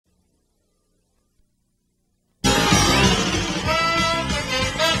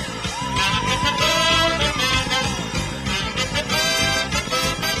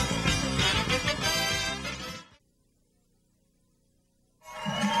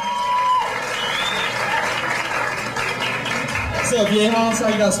What's up, Viejas? How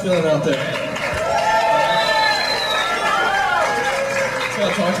you guys feeling out there? So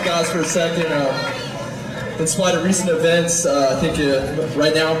I'll talk to you guys for a second. In spite of recent events, I think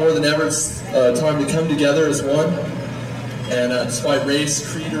right now more than ever it's time to come together as one. And despite race,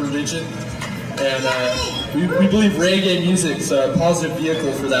 creed, or religion, and we believe reggae music's a positive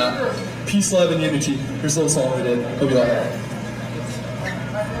vehicle for that. Peace, love, and unity. Here's a little song we did. Hope you like it.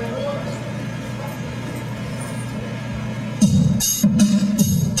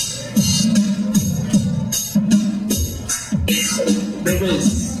 Big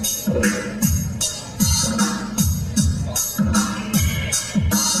bass.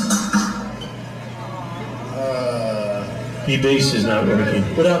 The bass is not working.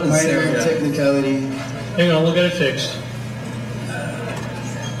 What happened? Minor technicality. Hang on, we'll get it fixed.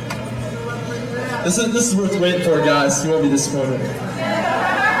 This is worth waiting for, guys. You won't be disappointed.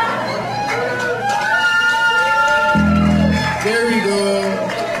 There we go.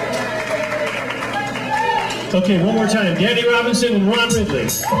 Okay, one more time. Danny Robinson and Ron Ridley.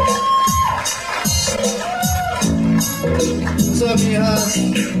 What's up, Viejas?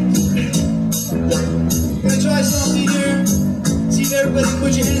 Gonna try something here. See if everybody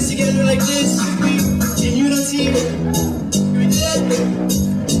put your hands together like this. In unity. Can we do that?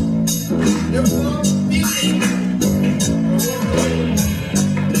 There we go. Music.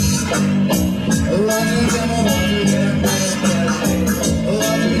 A lot of them I want to them. A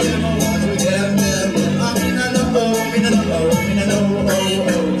lot of them I want to them. I mean I know, I mean I know, I mean I know, I mean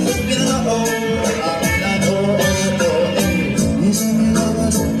I know,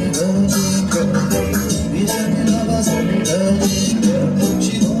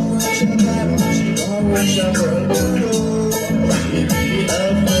 she don't rush her back, she don't rush her girl. Maybe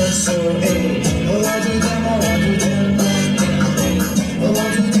love her so, hey. Oh, I do them, I want to them. Oh, I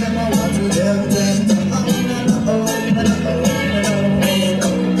do them, I want to them. I mean I know, I mean I know, I mean I know,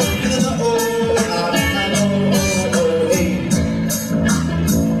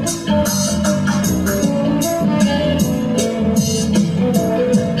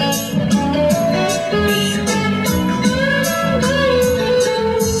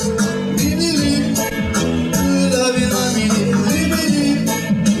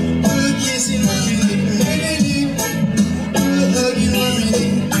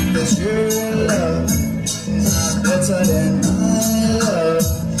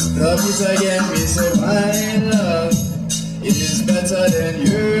 again, me say my love, it is better than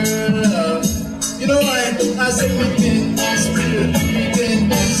your love. You know why? I say within this real, within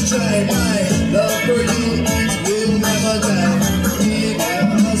this try. My love for you, it will never die. Be my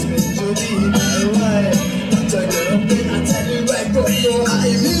husband, to be my wife. I'm talking about, I tell you right, go, I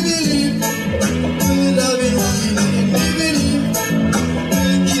believe. You love it, what we need, we believe.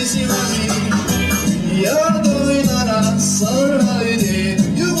 You kiss it, what we need. We are going on a summer holiday.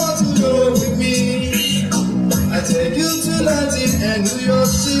 I take you to Latin and New York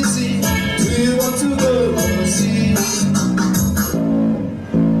City. Do you want to go see?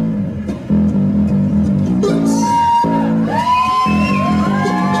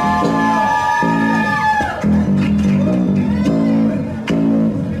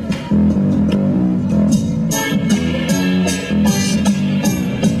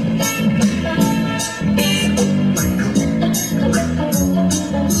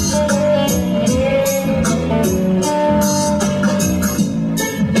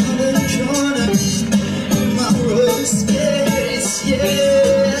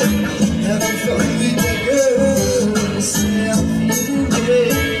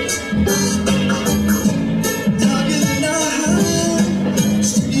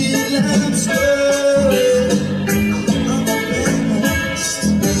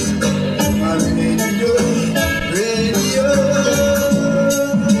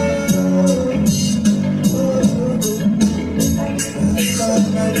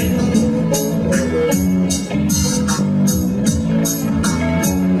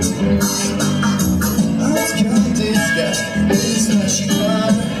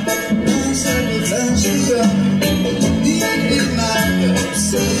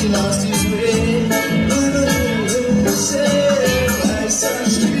 Lost his way, by some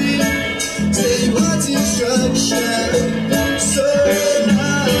street. Say you want instruction, so I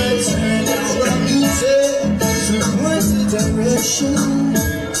turned down the music to point the direction.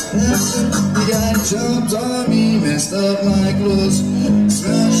 The guy jumped on me, messed up my clothes,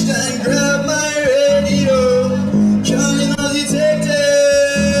 smashed and grabbed my radio, calling all detectives,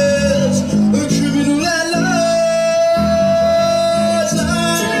 a criminal at large.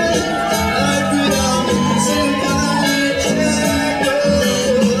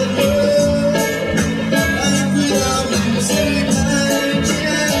 Music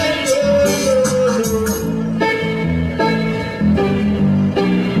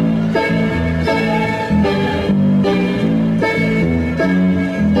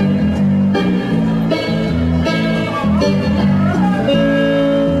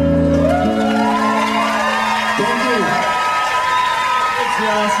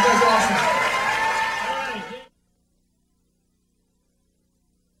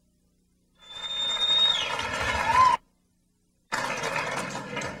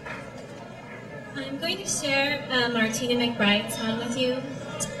going to share Martina McBride's song with you.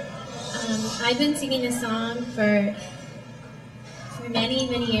 I've been singing this song for many,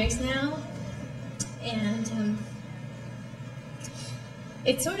 many years now, and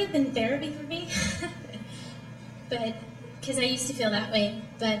it's sort of been therapy for me, but because I used to feel that way.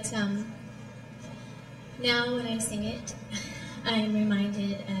 But now when I sing it, I'm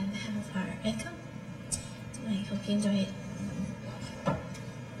reminded of how far I've come. So I hope you enjoy it.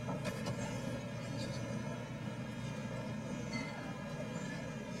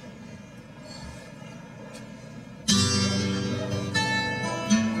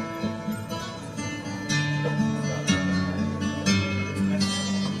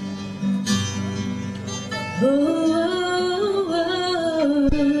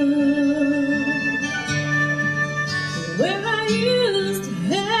 Where I used to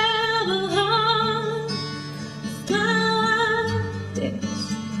have a heart, smile like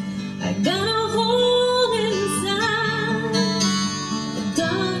this, I got a hole inside. The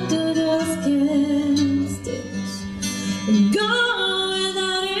doctor just can't stitch and go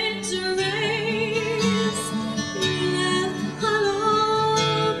without injuries. You left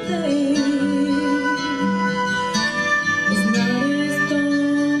hollow place.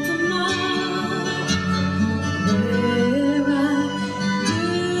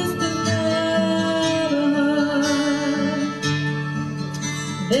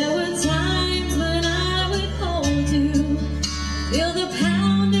 There were times when I would hold you, feel the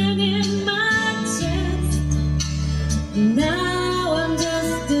pounding in my chest. Now I'm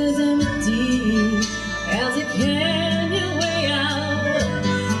just as empty as a canyon way out.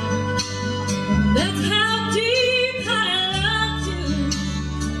 That's how deep I loved you,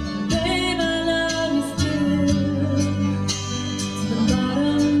 babe, I love you still. To the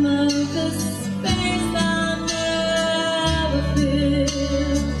bottom of the space I'll never fill.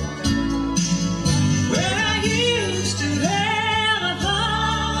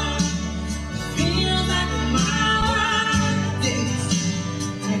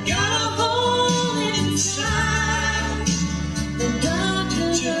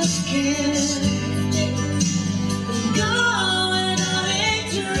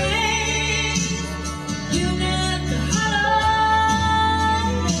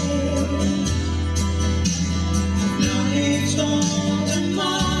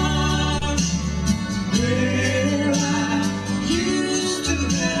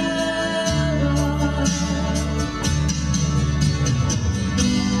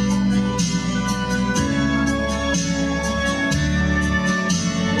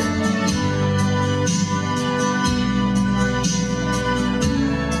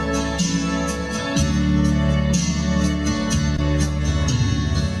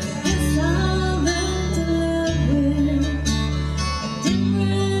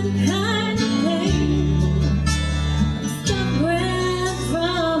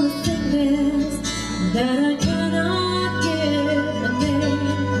 That I cannot give a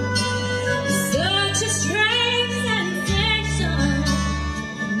name. Such a strange sensation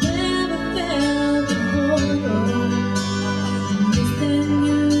I never felt before. Missing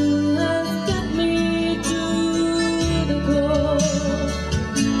you has cut me to the core.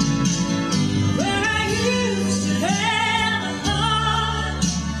 Where I used to have a heart,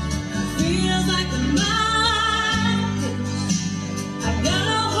 feels like the mountains. I got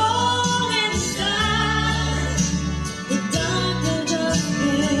a hole inside. The doctor just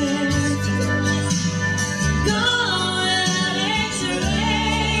can't go without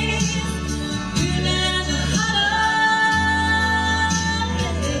X-rays. You never hide.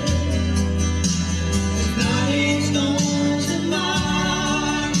 Nothing's going to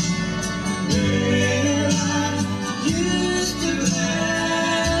mark where I used to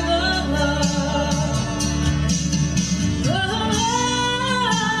have a heart.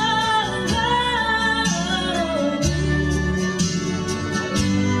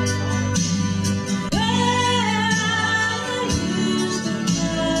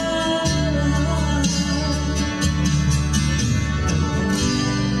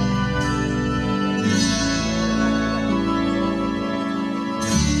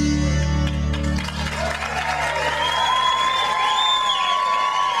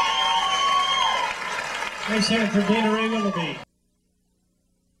 Nice hand for Dana Ray Willoughby.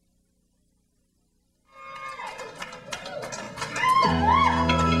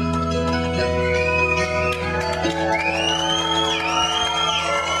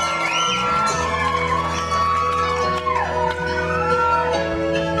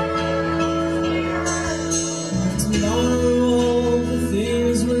 Tomorrow all the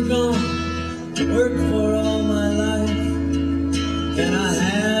things were gone. Worked for all my life, then I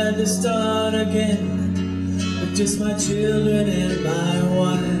had to start again. again with just my children and my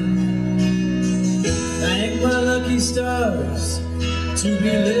wife. Thank my lucky stars to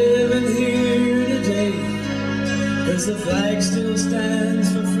be living here today, 'cause the flag still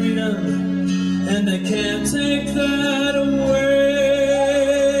stands for freedom and they can't take that away.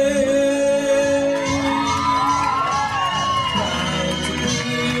 Proud to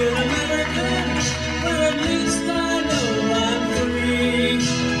be an American, where at least I know I'm free,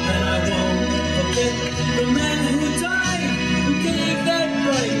 and I won't forget the man who died, who gave that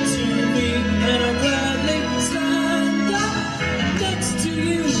right to me, and I'll gladly stand up next to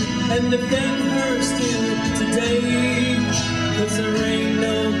you and defend her still today, 'cause there ain't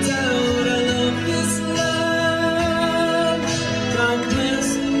no doubt I love this land. God bless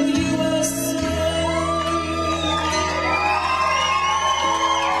the USA.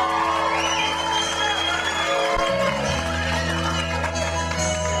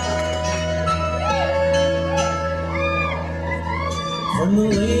 From the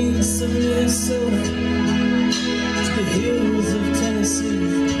lakes of Minnesota to the hills of Tennessee,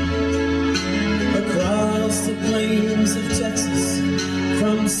 across the plains of Texas,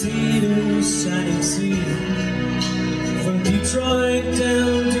 from sea to shining sea, from Detroit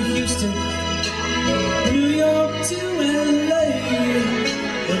down to Houston, New York to LA,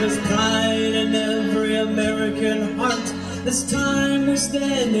 there is pride in every American heart. This time we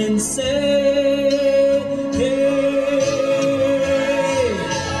stand and say,